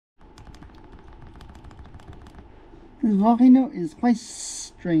This volcano is quite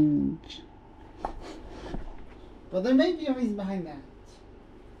strange. But there may be a reason behind that.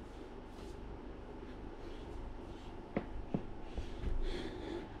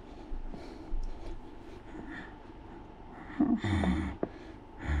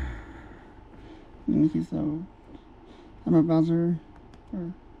 Okay, so I'm a Bowser.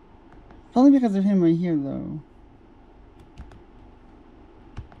 Probably because of him right here, though.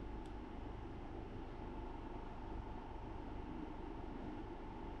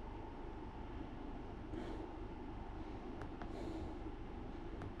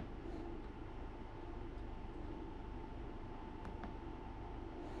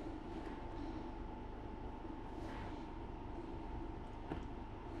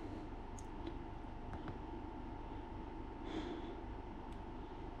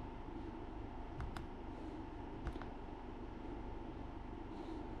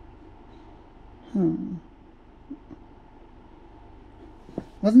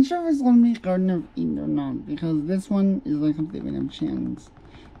 Wasn't sure if it's going to be Garden of Eden or not, because this one is like completely random chance.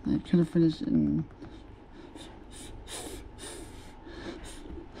 I could have finished in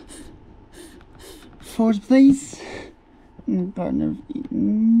fourth place in Garden of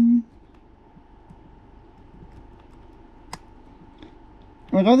Eden.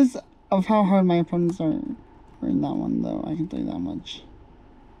 Regardless of how hard my opponents are in that one, though, I can tell you that much.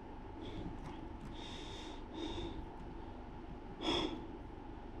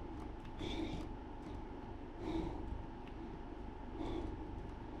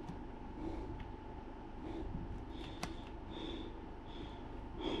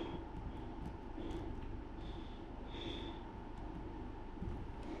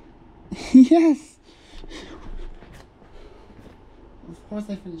 Yes! Of course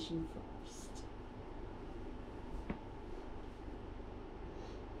I finished in first.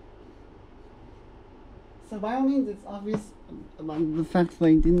 So by all means, it's obvious about the fact that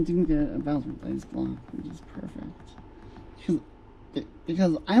I didn't even get a Bowser Blaze block, which is perfect.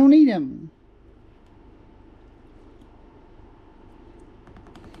 Because I don't need him.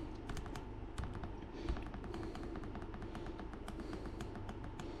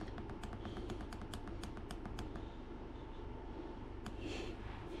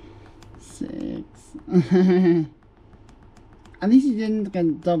 Six. At least you didn't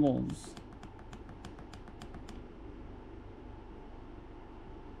get doubles.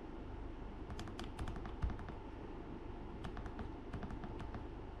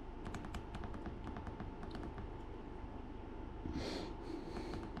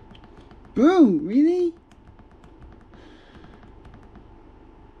 Boom! Really?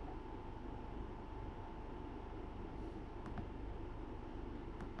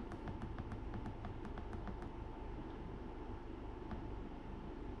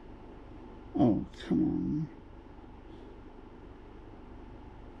 Oh, come on.